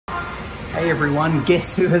Hey everyone,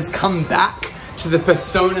 guess who has come back to the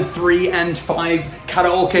Persona 3 and 5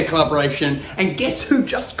 Karaoke collaboration? And guess who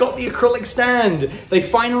just got the acrylic stand? They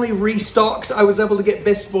finally restocked. I was able to get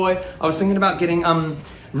Best Boy. I was thinking about getting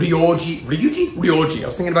Ryoji. I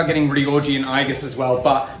was thinking about getting Ryoji and Aigis as well,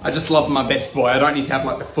 but I just love my Best Boy. I don't need to have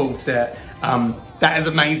like the full set. That is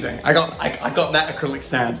amazing. I got that acrylic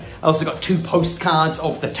stand. I also got 2 postcards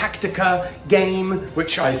of the Tactica game,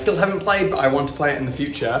 which I still haven't played, but I want to play it in the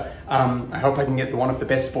future. I hope I can get the one of the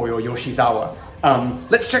Best Boy or Yoshizawa.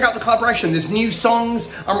 Let's check out the collaboration. There's new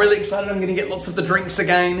songs. I'm really excited. I'm gonna get lots of the drinks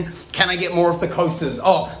again. Can I get more of the coasters?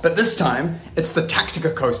 Oh, but this time it's the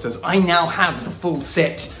Tactica coasters. I now have the full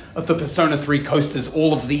set of the Persona 3 coasters,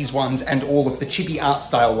 all of these ones and all of the chibi art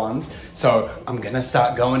style ones. So I'm gonna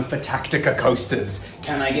start going for Tactica coasters.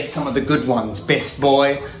 Can I get some of the good ones? Best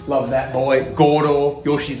Boy, love that boy. Goro,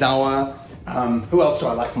 Yoshizawa. Who else do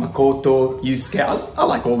I like? Makoto, Yusuke. I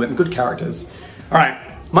like all them, good characters. All right,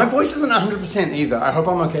 my voice isn't 100% either. I hope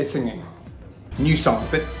I'm okay singing. New songs,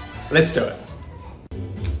 but let's do it.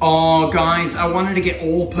 Oh guys, I wanted to get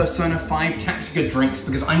all Persona 5 Tactica drinks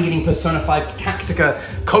because I'm getting Persona 5 Tactica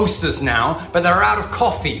coasters now, but they're out of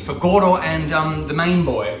coffee for Goro and the main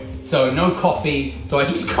boy. So no coffee, so I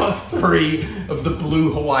just got 3 of the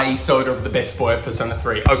blue Hawaii soda of the Best Boy of Persona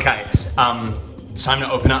 3. Okay, it's time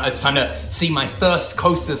to open up, it's time to see my first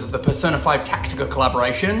coasters of the Persona 5 Tactica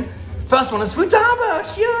collaboration. First one is Futaba,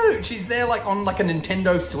 huge! She's there like on like a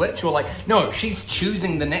Nintendo Switch or like, no, she's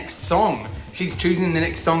choosing the next song. She's choosing the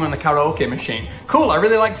next song on the karaoke machine. Cool, I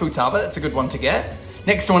really like Futaba, that's a good one to get.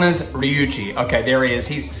 Next one is Ryuji. Okay, there he is.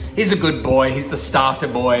 He's a good boy, he's the starter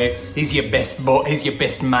boy, he's your best boy, he's your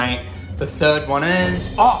best mate. The third one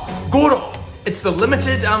is, Goro! It's the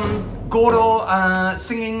limited Goro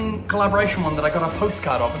singing collaboration one that I got a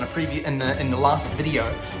postcard of in a preview in the last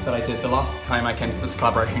video that I did the last time I came to this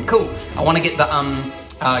collaboration. Cool. I want to get the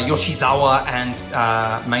Yoshizawa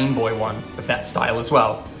and main boy one of that style as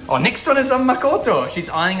well. Oh, next one is Makoto. She's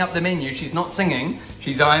eyeing up the menu. She's not singing.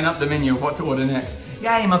 She's eyeing up the menu of what to order next.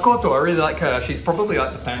 Yay, Makoto. I really like her. She's probably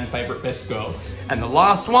like the fan favorite best girl. And the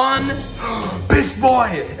last one, Best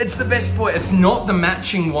Boy. It's the Best Boy. It's not the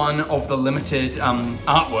matching one of the limited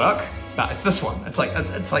artwork, but it's this one. It's like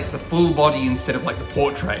the full body instead of like the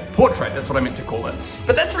portrait. Portrait, that's what I meant to call it.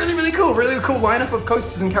 But that's really, really cool. Really cool lineup of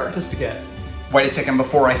coasters and characters to get. Wait a second,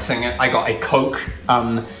 before I sing it, I got a Coke,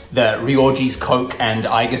 the Ryoji's Coke and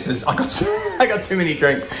Aigis's. I got too many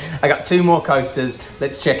drinks. I got 2 more coasters.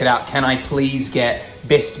 Let's check it out. Can I please get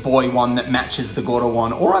Best Boy one that matches the Goro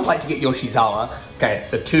one? Or I'd like to get Yoshizawa. Okay,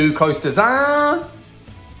 the 2 coasters are...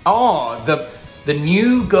 Oh, the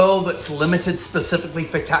new girl that's limited specifically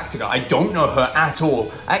for Tactica. I don't know her at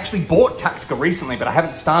all. I actually bought Tactica recently, but I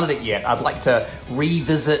haven't started it yet. I'd like to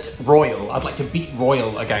revisit Royal. I'd like to beat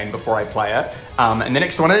Royal again before I play it. And the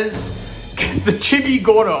next one is the Chibi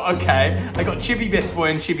Goro. Okay, I got Chibi Best Boy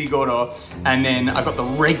and Chibi Goro. And then I got the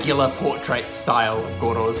regular portrait style of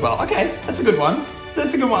Goro as well. Okay, that's a good one.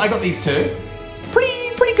 That's a good one. I got these 2.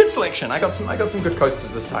 Pretty good selection. I got some good coasters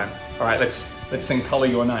this time. All right, let's sing Color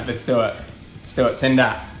Your Night. Let's do it. Let's do it, send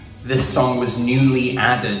that. This song was newly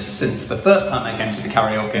added since the first time I came to the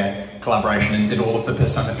karaoke collaboration and did all of the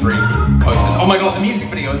Persona 3 coasters. Oh my god, the music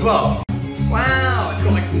video as well. Wow, it's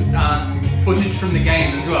got like some footage from the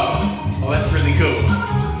game as well. Oh, that's really cool.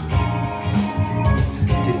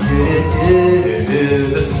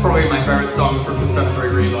 This is probably my favorite song from Persona 3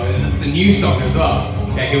 Reload, and it's the new song as well.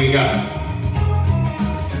 Okay, here we go.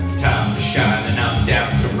 Time to shine and I'm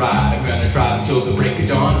down to ride. I'm gonna drive until the break of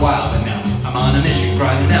dawn, wild and out. I'm on a mission,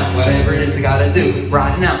 grinding out, whatever it is I gotta do.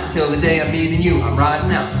 Riding out until the day I'm meeting you. I'm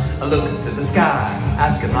riding out, I look into the sky,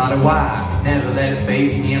 asking how to why. Never let it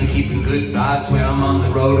faze me, I'm keeping good vibes when I'm on the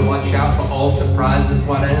road. To watch out for all surprises,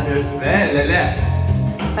 whatever's there.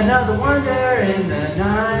 Another wonder in the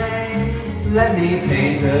night. Let me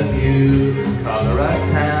paint the view, color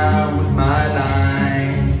a town with my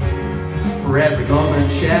line. For every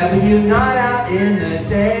moment share with you, not out in the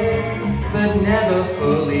day, but never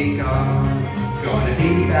fully gone. Gonna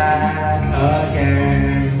be back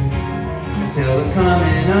again until the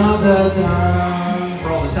coming of the dawn. For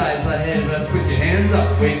all the ties ahead, let's put your hands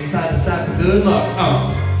up, waving side to side for good luck.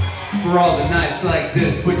 For all the nights like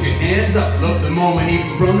this, put your hands up, love the moment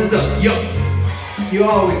even from the dust. Yo, you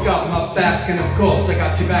always got my back, and of course I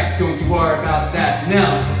got your back. Don't you worry about that.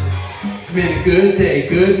 Now it's been a good day,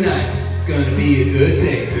 good night. It's gonna be a good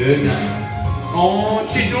day, good night. Oh,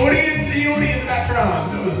 Chidori and Diori in the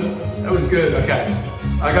background. That was good. Okay,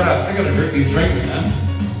 I gotta drink these drinks, man.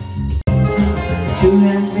 2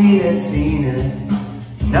 hands meet at Zenith.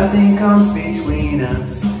 Nothing comes between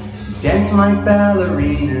us. Dance like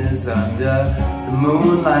ballerinas under the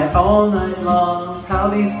moonlight all night long. How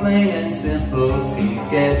these plain and simple scenes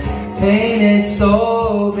get painted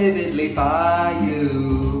so vividly by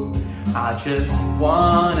you. I just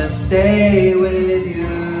wanna stay with you.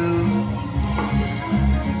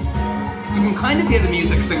 You can kind of hear the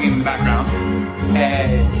music singing in the background.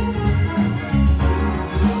 Hey.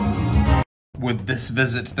 With this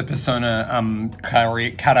visit to the Persona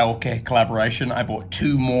Karaoke collaboration, I bought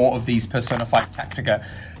 2 more of these Persona 5 Tactica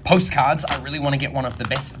postcards. I really want to get one of the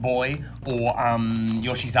Best Boy or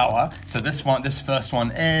Yoshizawa. So this first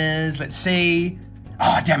one is, let's see.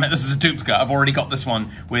 Oh, damn it, this is a duplicate. I've already got this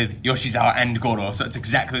one with Yoshizawa and Goro, so it's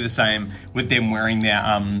exactly the same with them wearing their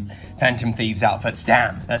Phantom Thieves outfits.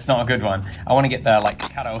 Damn, that's not a good one. I want to get the like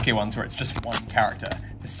karaoke ones where it's just one character.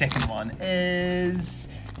 The second one is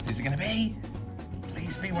it gonna be?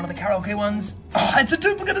 Please be one of the karaoke ones. Oh, it's a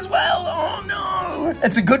duplicate as well. Oh no.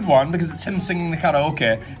 It's a good one because it's him singing the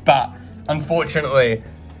karaoke, but unfortunately,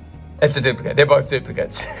 it's a duplicate. They're both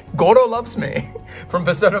duplicates. Goro loves me. From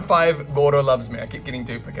Persona 5, Goro loves me. I keep getting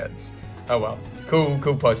duplicates. Oh well. Cool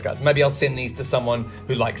postcards. Maybe I'll send these to someone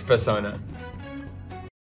who likes Persona.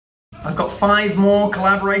 I've got 5 more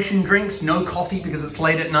collaboration drinks, no coffee because it's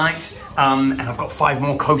late at night. And I've got 5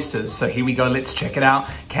 more coasters. So here we go, let's check it out.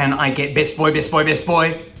 Can I get Best Boy, Best Boy, Best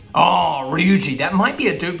Boy? Oh, Ryuji, that might be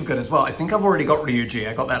a duplicate as well. I think I've already got Ryuji,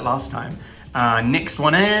 I got that last time. Next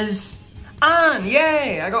one is An,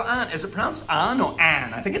 yay, I got An. Is it pronounced An or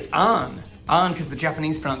An? I think it's An. An, because the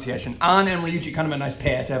Japanese pronunciation. An and Ryuji, kind of a nice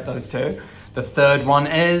pair to have those two. The third one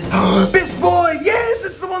is Best Boy, yes,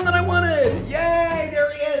 it's the one that I wanted. Yay,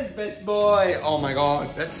 there he is, Best Boy. Oh my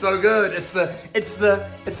god, that's so good. It's the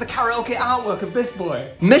karaoke artwork of Best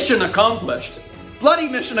Boy. Mission accomplished. Bloody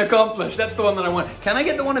mission accomplished. That's the one that I want. Can I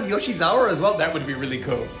get the one of Yoshizawa as well? That would be really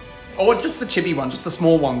cool. Or just the chibi one, just the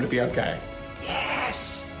small one would be okay.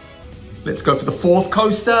 Yes. Let's go for the 4th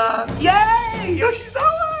coaster. Yay,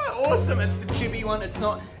 Yoshizawa. Awesome, it's the chibi one. It's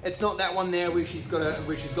not that one there where she's got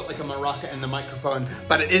like a maraca and the microphone,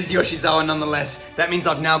 but it is Yoshizawa nonetheless. That means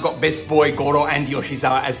I've now got Best Boy, Goro, and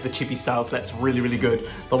Yoshizawa as the chibi style, so that's really, really good.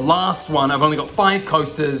 The last one, I've only got 5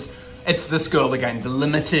 coasters. It's this girl again, the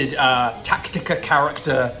limited Tactica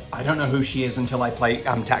character. I don't know who she is until I play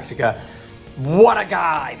Tactica. What a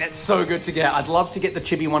guy! That's so good to get. I'd love to get the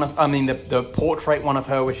chibi one of, the portrait one of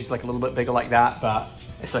her where she's like a little bit bigger like that, but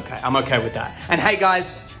it's okay. I'm okay with that. And hey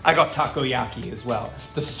guys, I got takoyaki as well.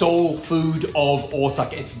 The soul food of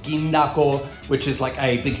Osaka. It's Gindako, which is like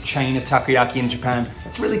a big chain of takoyaki in Japan.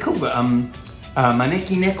 It's really cool, but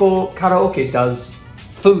Maneki Neko Karaoke does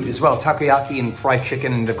food as well. Takoyaki and fried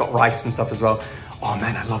chicken, and they've got rice and stuff as well. Oh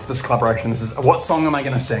man, I love this collaboration. What song am I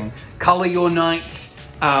gonna sing? Color Your Night.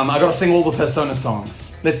 I gotta sing all the Persona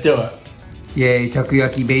songs. Let's do it. Yay,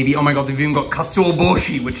 takoyaki baby. Oh my god, they've even got katsuo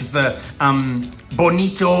boshi, which is the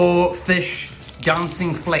bonito fish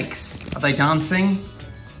dancing flakes. Are they dancing?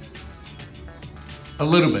 A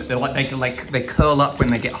little bit. They curl up when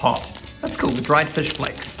they get hot. That's cool, the dried fish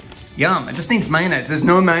flakes. Yum, it just needs mayonnaise. There's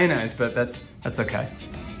no mayonnaise, but that's okay.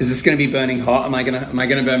 Is this gonna be burning hot? Am I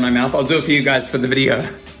gonna burn my mouth? I'll do it for you guys for the video.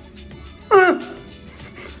 I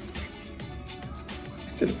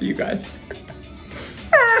did it for you guys.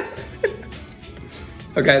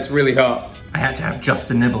 Okay, it's really hot. I had to have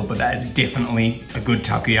just a nibble, but that is definitely a good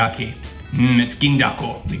takoyaki. It's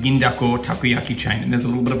Gindako, the Gindako takoyaki chain, and there's a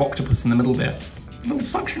little bit of octopus in the middle there. A little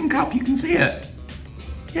suction cup, you can see it.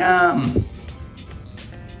 Yum.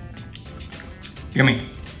 Yummy.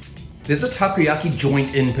 There's a takoyaki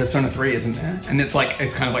joint in Persona 3, isn't there? And it's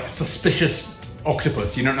kind of like a suspicious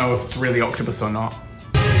octopus. You don't know if it's really octopus or not.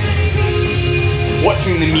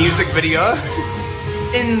 Watching the music video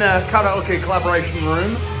in the karaoke collaboration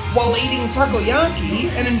room while eating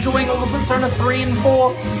takoyaki and enjoying all the Persona 3 and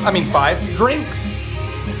 5 drinks.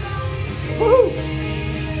 Woo!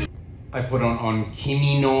 I put on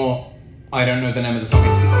Kimi no, I don't know the name of the song.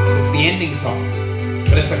 It's the ending song,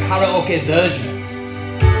 but it's a karaoke version.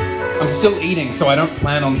 I'm still eating, so I don't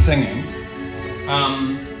plan on singing.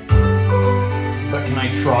 But can I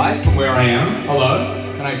try from where I am? Hello?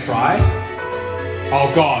 Can I try? Oh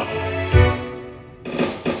God.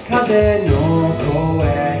 Kaze no koe,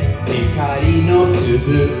 hikari no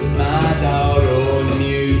tsubu, madaoro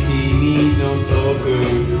ni kimi no soku,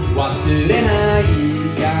 wasurenai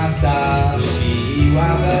yasashi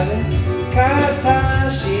wada,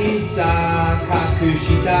 katashi sa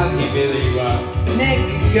kakushita hibiri wa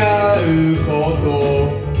nekigau koto.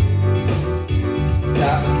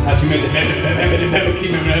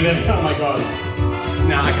 Oh my god.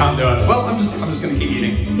 Nah, I can't do it. Well, I'm just gonna keep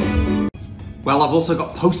eating. Well, I've also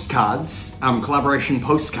got postcards, collaboration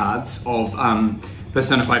postcards of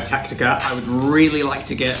Persona 5 Tactica. I would really like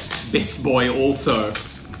to get Best Boy also,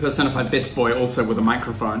 Persona 5 Best Boy also with a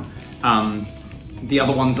microphone. The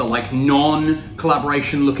other ones are like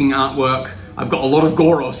non-collaboration looking artwork. I've got a lot of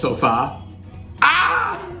Goro so far.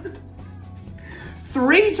 Ah!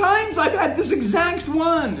 3 times I've had this exact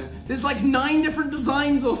one. There's like 9 different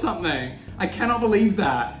designs or something. I cannot believe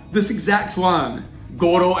that. This exact one.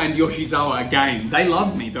 Goro and Yoshizawa again. They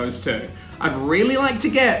love me, those two. I'd really like to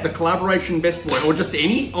get the collaboration Best Boy, or just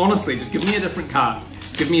any, honestly, just give me a different card.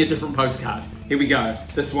 Give me a different postcard. Here we go.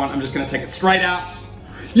 This one, I'm just gonna take it straight out.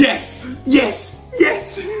 Yes! Yes!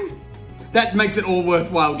 Yes! That makes it all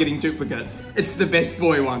worthwhile getting duplicates. It's the Best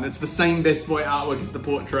Boy one. It's the same Best Boy artwork as the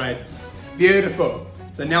portrait. Beautiful.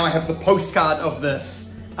 So now I have the postcard of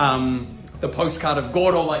this, the postcard of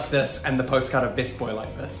Goro like this, and the postcard of Best Boy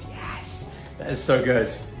like this. Yes! That is so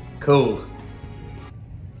good. Cool.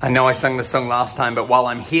 I know I sang this song last time, but while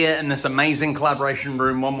I'm here in this amazing collaboration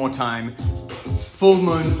room one more time, full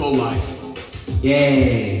moon, full light.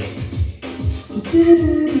 Yay!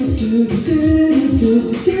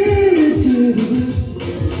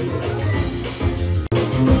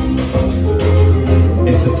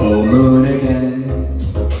 It's a full moon again.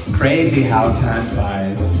 Crazy how time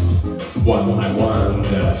flies. One I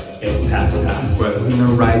wonder if past path was in the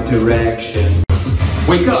right direction.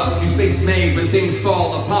 Wake up, new space made when things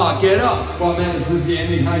fall apart. Get up, what matters is the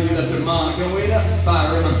ending, how you left a mark. And wait up,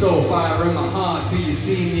 fire in my soul, fire in my heart, till you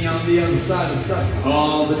see me on the other side of the sky.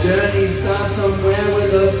 All the journeys start somewhere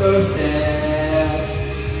with the first step.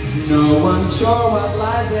 No one's sure what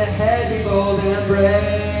lies ahead, be bold and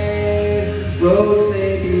brave. Roads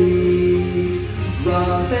may be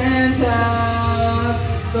rough and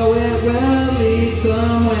tough, though it will lead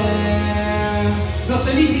somewhere.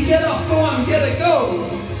 Nothing easy, get up, go on, get it, go!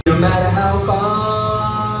 No matter how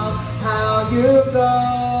far, how you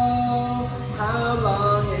go, how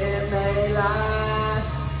long it may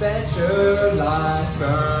last, venture life,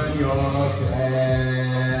 burn your dread.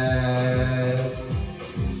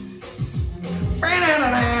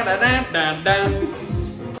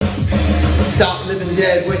 Stop living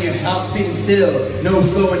dead when your heart's beating still. No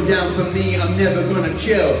slowing down for me, I'm never gonna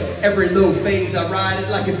chill. Every low phase I ride it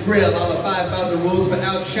like a drill. I'll abide by the rules but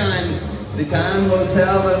outshine. The time will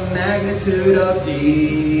tell the magnitude of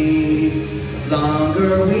deeds.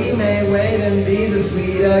 Longer we may wait and be the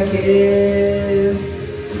sweeter kids.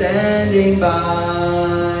 Standing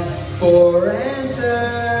by for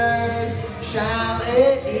answers. Shall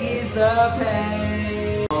it ease the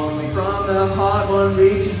pain? Only from the heart one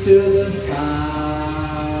reaches to the sky.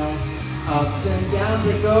 Ups and downs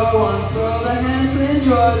that go on, so the hands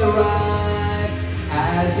enjoy the ride.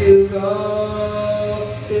 As you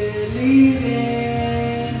go, believe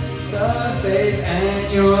in the faith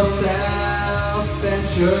and yourself.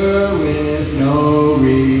 Venture with no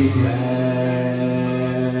regret.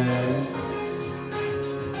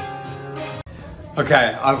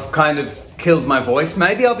 Okay, I've kind of killed my voice.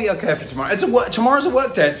 Maybe I'll be okay for tomorrow. Tomorrow's a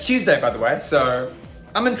work day. It's Tuesday, by the way, so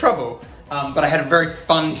I'm in trouble. But I had a very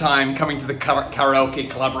fun time coming to the karaoke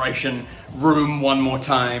collaboration room one more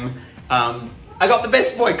time. I got the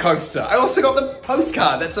Best Boy coaster. I also got the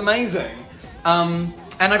postcard. That's amazing. And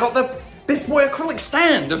I got the Best Boy acrylic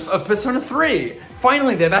stand of Persona 3.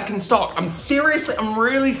 Finally, they're back in stock. I'm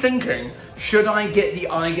really thinking, should I get the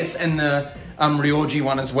Aigis and the Ryoji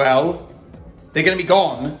one as well? They're gonna be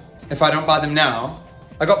gone if I don't buy them now.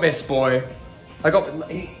 I got Best Boy. I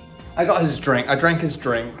got his drink. I drank his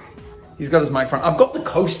drink. He's got his microphone. I've got the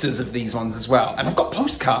coasters of these ones as well. And I've got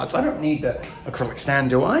postcards. I don't need the acrylic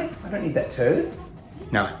stand, do I? I don't need that too.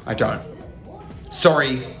 No, I don't.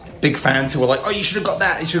 Sorry, big fans who are like, oh, you should have got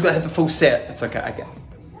that. You should have had the full set. It's okay, I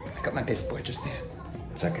got my Best Boy just there.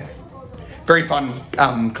 It's okay. Very fun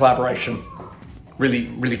collaboration. Really,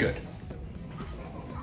 really good.